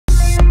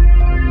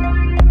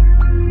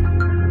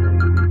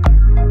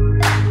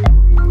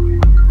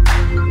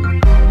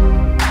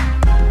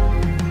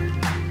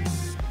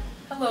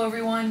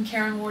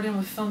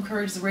Film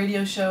Courage, the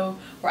radio show.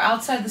 We're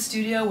outside the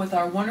studio with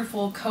our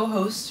wonderful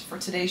co-host for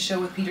today's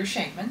show with Peter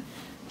Shankman,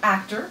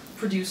 actor,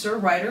 producer,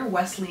 writer,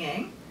 West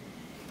Liang.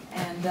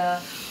 And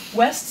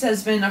West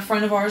has been a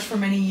friend of ours for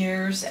many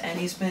years, and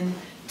he's been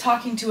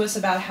talking to us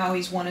about how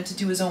he's wanted to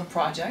do his own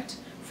project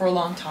for a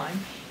long time.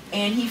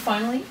 And he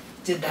finally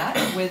did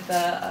that with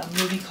a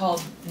movie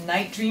called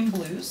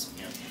NIGHTDREAMBLUES.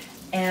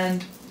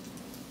 And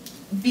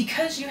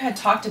because you had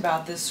talked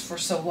about this for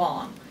so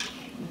long,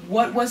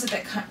 what was it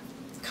that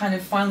kind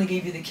of finally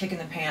gave you the kick in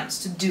the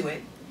pants to do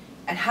it?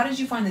 And how did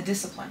you find the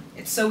discipline?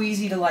 It's so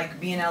easy to like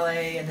be in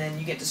LA and then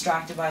you get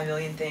distracted by a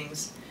million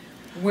things.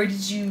 Where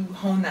did you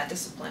hone that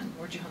discipline?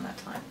 Where did you hone that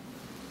time?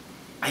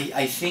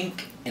 I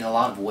think in a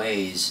lot of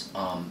ways,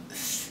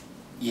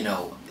 you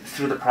know,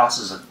 through the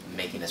process of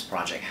making this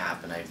project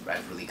happen,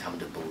 I've really come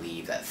to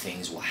believe that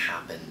things will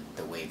happen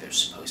the way they're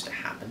supposed to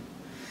happen.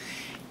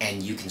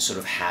 And you can sort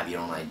of have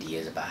your own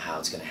ideas about how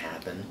it's going to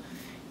happen,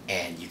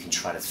 and you can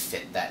try to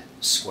fit that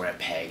square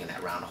peg in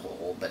that round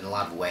hole, but in a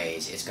lot of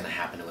ways it's going to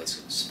happen the way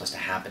it's supposed to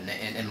happen.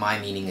 And my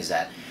meaning is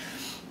that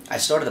I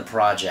started the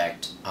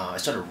project, I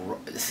started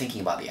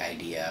thinking about the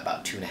idea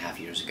about 2.5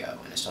 years ago,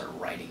 and I started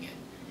writing it.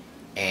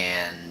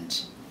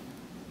 And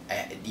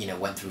I, you know,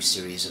 went through a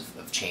series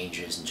of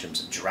changes in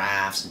terms of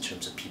drafts, in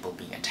terms of people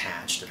being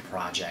attached to the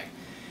project.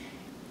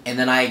 And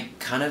then I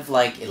kind of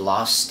like, it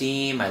lost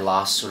steam, I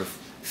lost sort of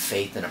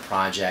faith in a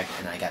project,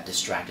 and I got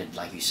distracted,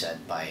 like you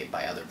said, by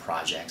other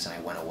projects, and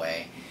I went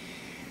away.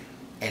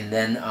 And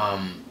then I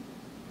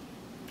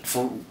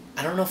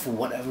don't know, for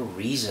whatever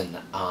reason,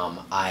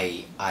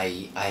 I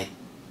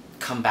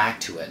come back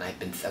to it,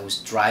 and I was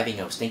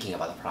driving, I was thinking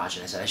about the project,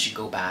 and I said I should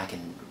go back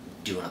and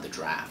do another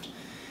draft.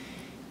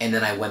 And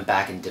then I went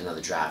back and did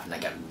another draft, and I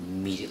got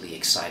immediately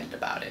excited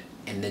about it.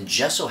 And then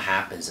just so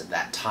happens at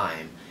that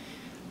time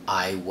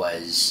I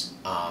was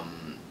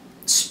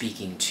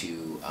speaking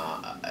to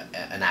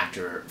an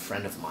actor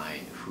friend of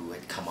mine who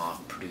had come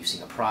off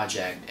producing a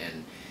project,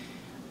 and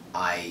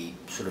I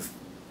sort of,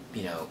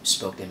 you know,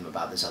 spoke to him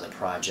about this other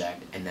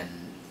project. And then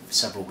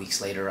several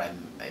weeks later I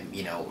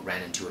you know,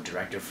 ran into a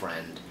director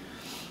friend,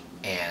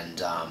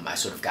 and I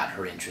sort of got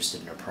her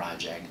interested in her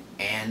project,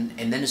 and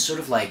then it sort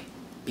of like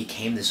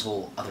became this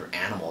whole other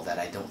animal that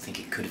I don't think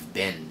it could have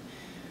been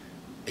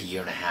 1.5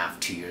 years,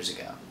 2 years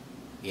ago,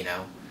 you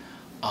know?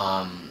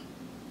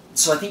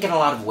 So I think in a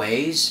lot of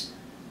ways,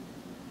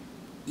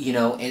 you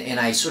know, and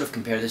I sort of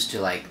compare this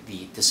to like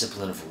the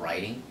discipline of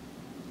writing.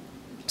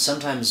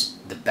 Sometimes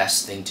the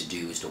best thing to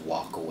do is to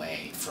walk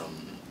away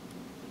from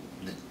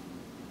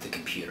the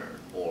computer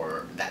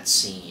or that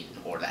scene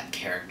or that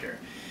character.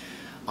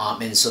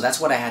 And so that's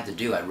what I had to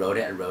do. I wrote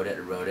it,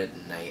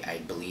 and I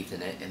believed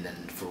in it, and then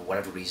for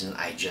whatever reason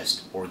I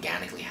just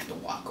organically had to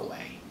walk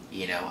away.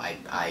 You know,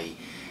 I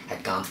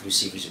had gone through a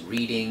series of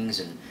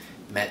readings and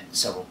met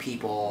several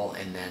people,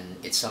 and then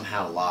it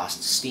somehow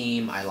lost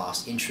steam, I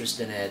lost interest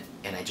in it,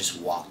 and I just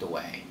walked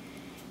away.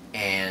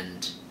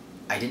 And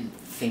I didn't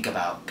think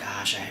about,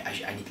 gosh,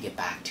 I need to get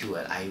back to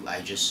it.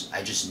 I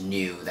just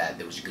knew that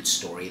there was a good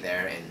story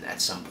there, and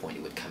at some point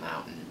it would come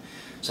out. And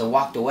so I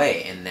walked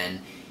away, and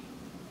then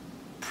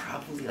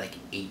probably like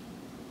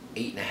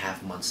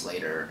 8.5 months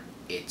later,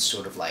 it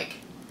sort of like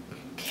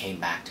came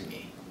back to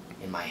me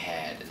in my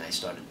head, and I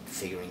started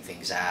figuring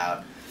things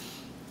out.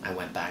 I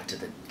went back to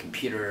the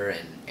computer,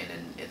 and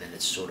then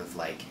it's sort of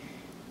like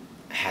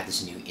I had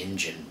this new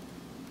engine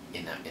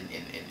in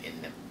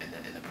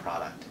the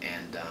product.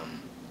 And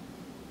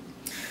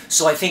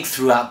so I think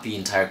throughout the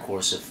entire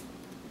course of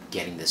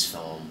getting this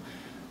film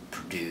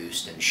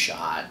produced and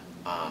shot,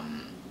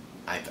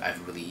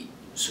 I've really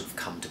sort of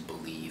come to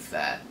believe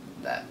that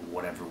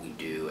whatever we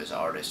do as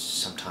artists,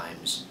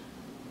 sometimes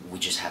we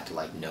just have to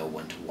like know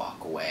when to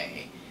walk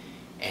away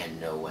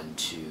and know when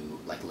to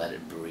like let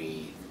it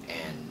breathe.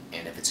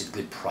 And if it's a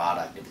good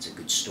product, if it's a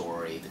good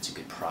story, if it's a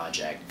good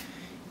project,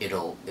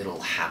 it'll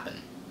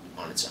happen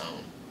on its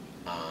own.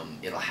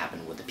 It'll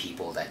happen with the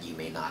people that you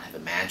may not have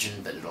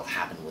imagined, but it'll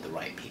happen with the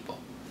right people.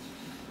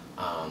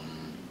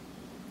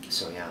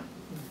 So yeah.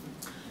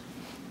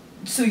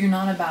 So you're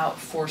not about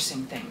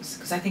forcing things,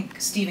 because I think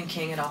Stephen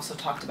King had also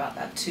talked about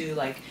that too,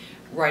 like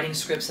writing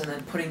scripts and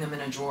then putting them in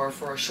a drawer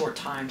for a short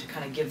time to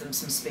kind of give them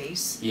some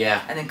space.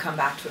 Yeah. And then come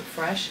back to it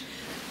fresh.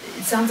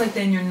 It sounds like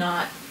then you're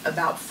not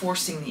about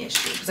forcing the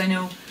issue, because I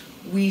know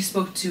we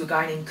spoke to a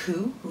guy named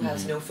Koo, who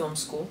has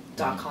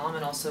nofilmschool.com,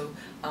 and also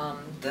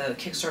the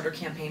Kickstarter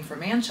campaign for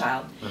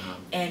Manchild,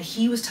 and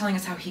he was telling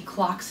us how he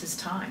clocks his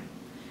time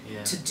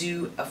to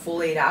do a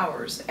full 8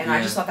 hours, and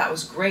I just thought that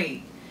was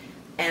great.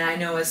 And I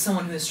know as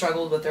someone who has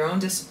struggled with their own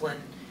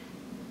discipline,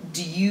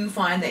 do you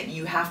find that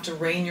you have to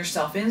rein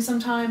yourself in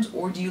sometimes,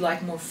 or do you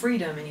like more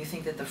freedom, and you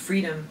think that the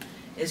freedom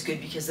is good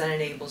because then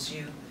it enables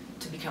you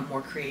to become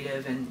more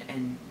creative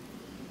and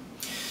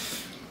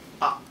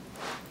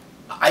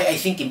I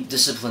think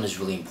discipline is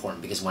really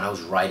important, because when I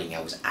was writing,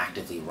 I was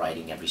actively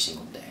writing every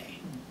single day.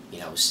 You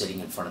I was sitting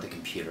in front of the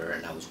computer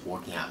and I was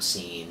working out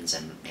scenes,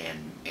 and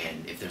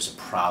if there's a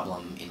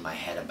problem in my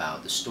head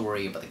about the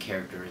story, about the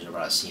characters, or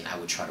about a scene, I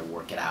would try to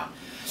work it out.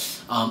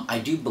 I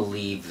do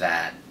believe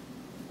that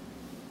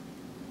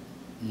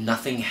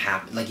nothing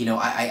happened. Like,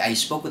 I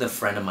spoke with a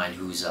friend of mine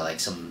who's like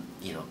some,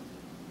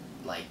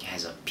 like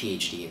has a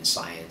PhD in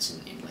science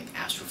and in like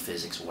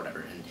astrophysics or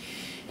whatever,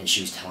 and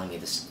she was telling me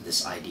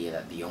this idea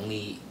that the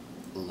only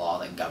law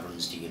that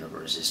governs the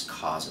universe is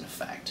cause and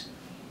effect.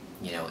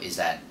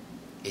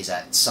 Is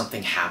that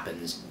something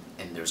happens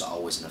and there's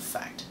always an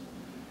effect.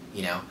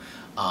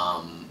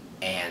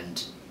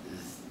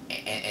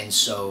 And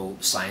so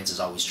science is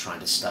always trying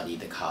to study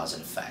the cause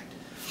and effect.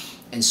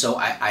 And so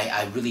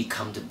I really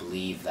come to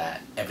believe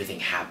that everything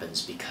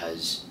happens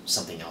because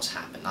something else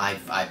happened.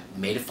 I've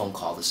made a phone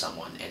call to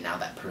someone, and now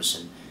that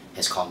person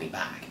has called me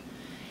back.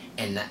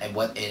 And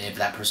if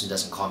that person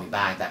doesn't call me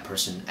back, that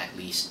person at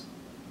least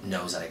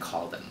knows that I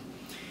called them.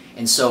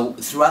 And so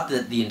throughout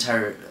the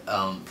entire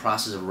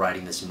process of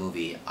writing this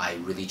movie, I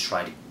really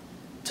try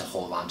to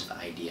hold on to the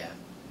idea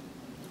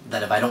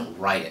that if I don't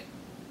write it,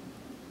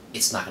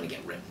 it's not going to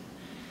get written.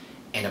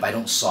 And if I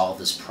don't solve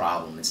this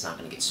problem, it's not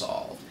going to get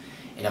solved.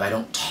 And if I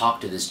don't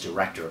talk to this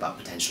director about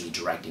potentially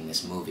directing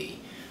this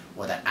movie,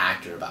 or that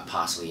actor about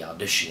possibly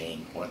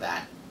auditioning, or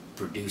that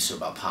producer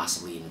about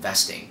possibly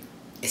investing,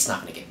 it's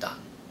not going to get done.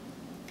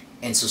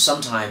 And so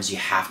sometimes you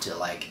have to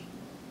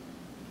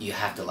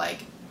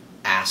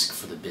ask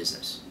for the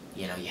business.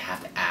 You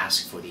have to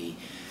ask for the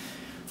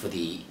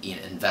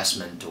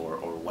investment or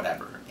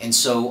whatever. And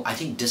so I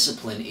think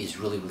discipline is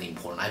really, really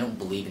important. I don't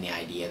believe in the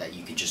idea that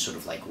you could just sort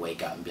of like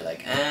wake up and be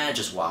like,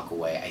 just walk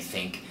away. I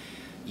think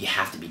you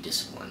have to be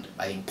disciplined.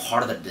 I think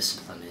part of that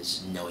discipline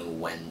is knowing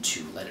when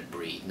to let it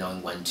breathe,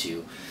 knowing when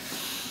to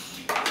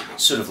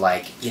sort of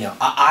like,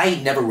 I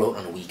never wrote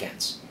on the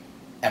weekends,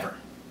 ever.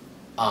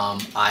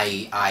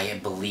 I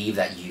believe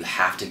that you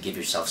have to give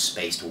yourself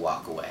space to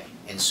walk away.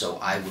 And so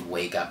I would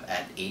wake up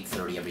at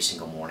 8:30 every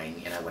single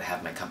morning, and I would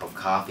have my cup of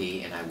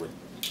coffee, and I would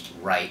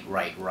write,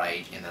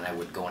 and then I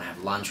would go and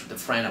have lunch with a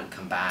friend. I would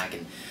come back,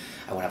 and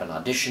I would have an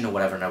audition or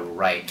whatever, and I would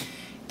write.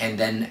 And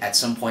then at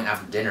some point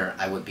after dinner,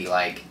 I would be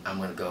like, I'm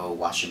going to go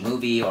watch a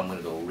movie, or I'm going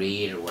to go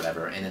read, or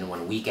whatever. And then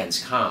when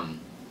weekends come,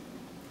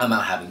 I'm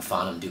out having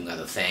fun, I'm doing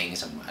other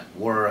things, I'm at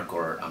work,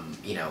 or I'm,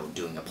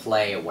 doing a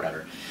play or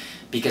whatever.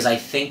 Because I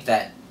think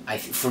that,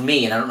 for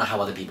me, and I don't know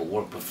how other people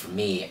work, but for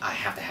me, I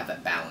have to have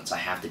that balance. I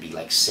have to be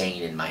like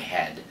sane in my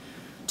head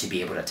to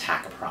be able to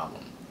attack a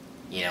problem.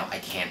 I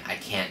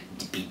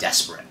can't be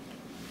desperate.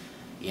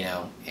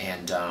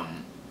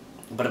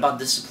 But about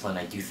discipline,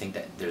 I do think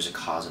that there's a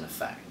cause and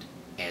effect.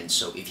 And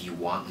so if you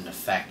want an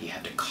effect, you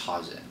have to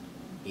cause it.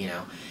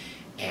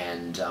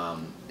 And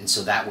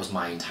so that was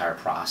my entire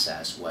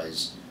process.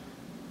 Was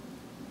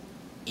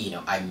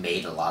I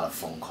made a lot of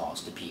phone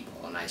calls to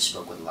people, and I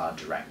spoke with a lot of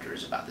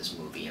directors about this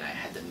movie, and I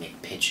had to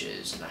make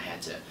pitches, and I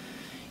had to,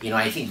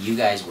 I think you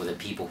guys were the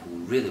people who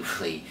really,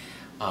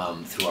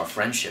 through our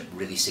friendship,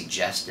 really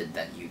suggested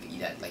that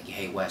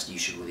hey West, you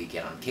should really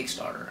get on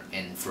Kickstarter.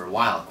 And for a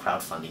while,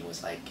 crowdfunding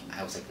was like,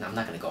 I was like, no, I'm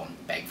not going to go and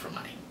beg for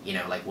money.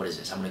 What is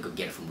this? I'm going to go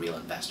get it from real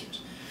investors.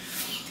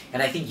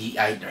 And I think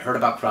I heard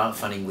about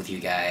crowdfunding with you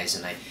guys,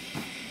 and I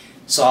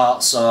saw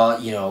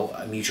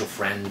a mutual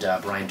friend,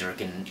 Brian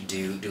Durkin,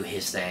 do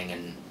his thing,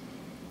 and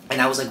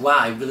I was like, wow,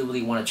 I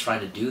really want to try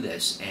to do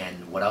this,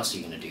 and what else are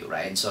you going to do,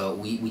 right? And so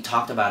we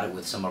talked about it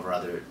with some of our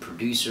other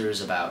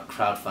producers about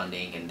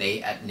crowdfunding, and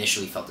they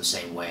initially felt the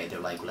same way. They're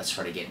like, well, let's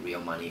try to get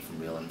real money from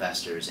real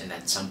investors. And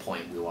at some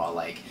point we were all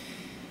like,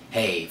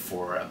 hey,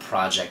 for a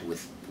project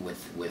with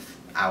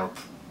our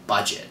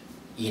budget,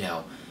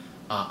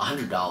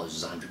 $100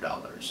 is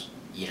 $100.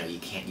 You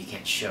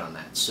can't shit on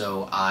that.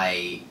 So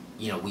and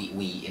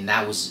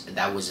that was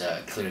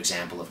a clear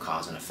example of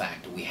cause and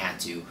effect. We had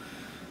to,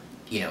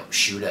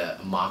 shoot a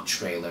mock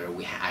trailer.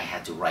 I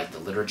had to write the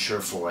literature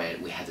for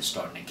it. We had to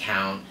start an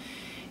account,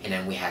 and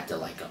then we had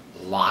to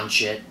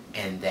launch it,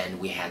 and then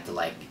we had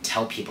to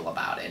tell people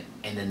about it,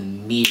 and then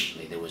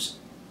immediately there was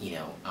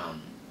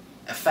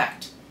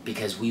effect,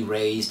 because we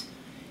raised,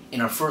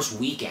 in our first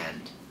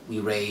weekend, we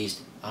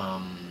raised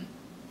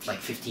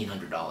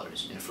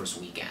 $1,500 in the first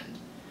weekend,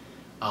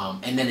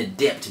 and then it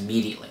dipped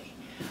immediately.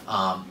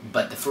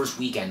 But the first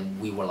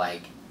weekend we were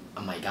like,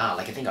 oh my god,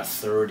 I think our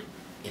third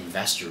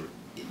investor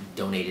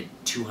donated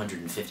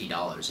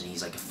 $250, and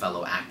he's like a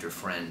fellow actor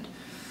friend.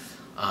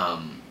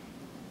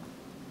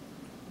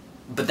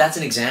 But that's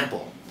an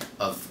example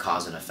of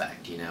cause and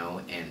effect,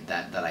 and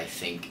that I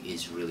think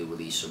is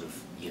really sort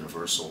of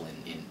universal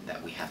in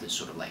that we have to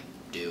sort of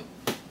do.